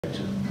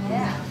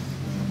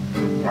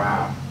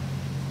Wow.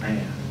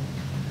 Man.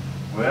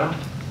 Well,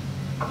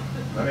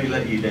 let me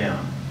let you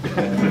down.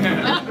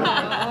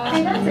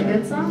 Hey, that's a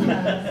good song.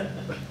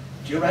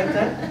 Did you write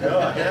that? No,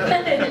 I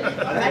haven't.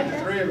 I think the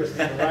three of us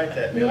need to write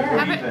that, Billy. Yeah.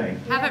 What do you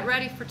think? Have it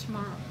ready for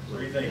tomorrow. What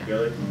do you think,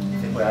 Billy? I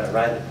think we ought to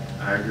write it.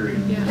 I agree.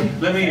 Yeah.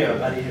 Let me,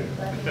 Everybody here.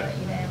 Let me let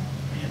you down.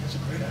 man, that's a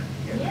great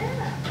idea.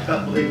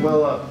 Yeah.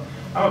 Well,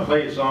 I'm gonna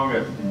play a song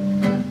that,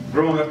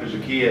 growing up as a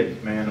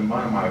kid, man,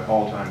 one of my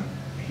all-time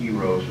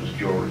heroes was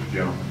George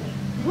Jones.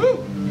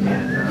 Woo!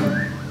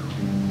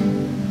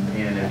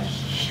 And it's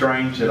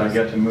strange that I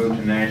got to move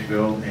to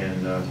Nashville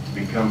and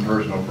become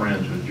personal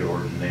friends with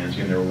George and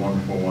Nancy, and they're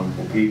wonderful,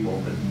 wonderful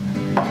people.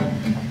 But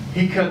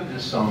he cut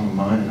this song of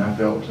mine, and I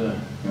felt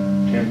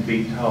 10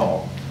 feet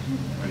tall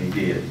when he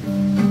did.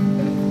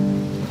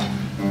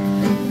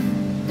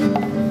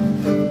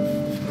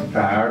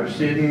 Tired of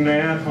sitting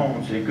at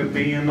home, sick of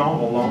being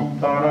all alone,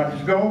 thought I'd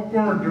just go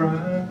for a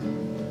drive.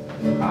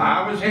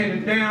 I was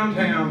headed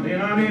downtown,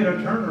 then I did a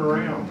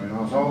turnaround when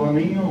I saw the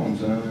neon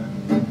sign.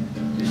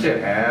 It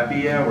said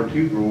happy hour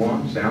 2 for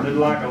 1, sounded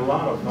like a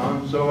lot of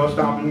fun, so I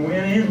stopped and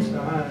went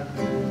inside.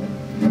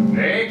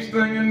 Next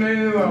thing I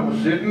knew, I was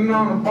sitting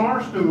on a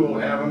bar stool,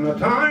 having the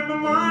time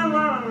of my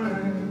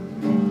life.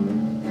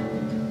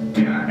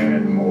 And I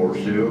had more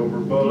silver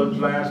bullets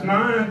last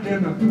night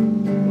than the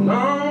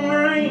Lone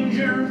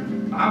Ranger.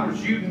 I was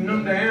shooting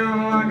them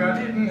down like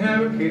I didn't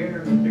have a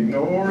care,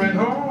 ignoring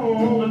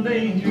all the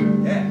danger.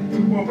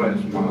 Well,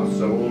 bless my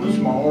soul, this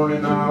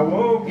morning I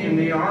woke in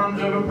the arms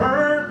of a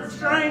perfect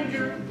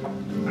stranger.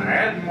 I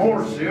had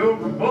more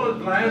silver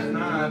bullets last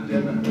night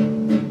than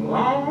the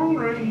Lone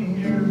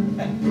Ranger.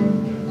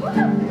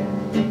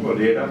 Well,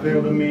 did I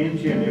fail to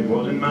mention it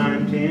wasn't my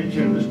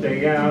intention to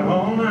stay out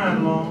all night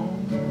long?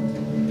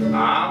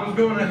 I was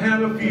gonna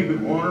have a few, but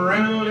one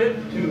around lit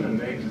to the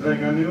next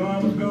thing I knew I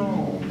was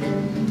gone.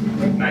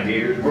 Now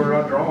here's where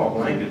I draw a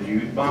blank. The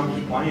jukebox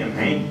was playing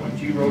Hank when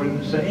she wrote him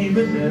to save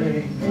the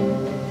day.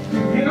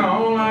 And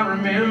all I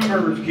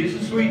remember is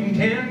kisses sweet and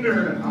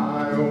tender and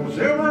high old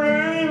silver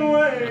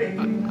way.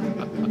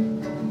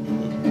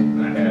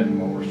 I had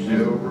more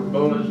silver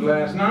bullets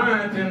last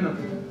night than the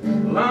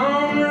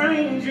Lone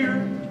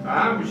Ranger.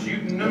 I was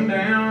shooting them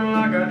down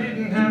like I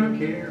didn't have a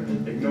care,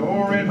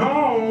 ignoring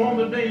all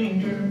the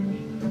dangers.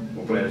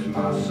 Well, bless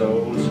my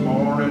soul, this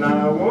morning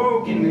I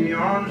woke in the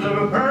arms of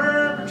a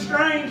perfect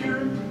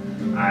stranger.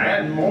 I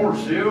had more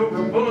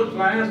silver bullets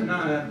last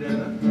night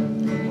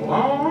than the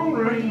Lone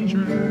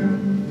Ranger.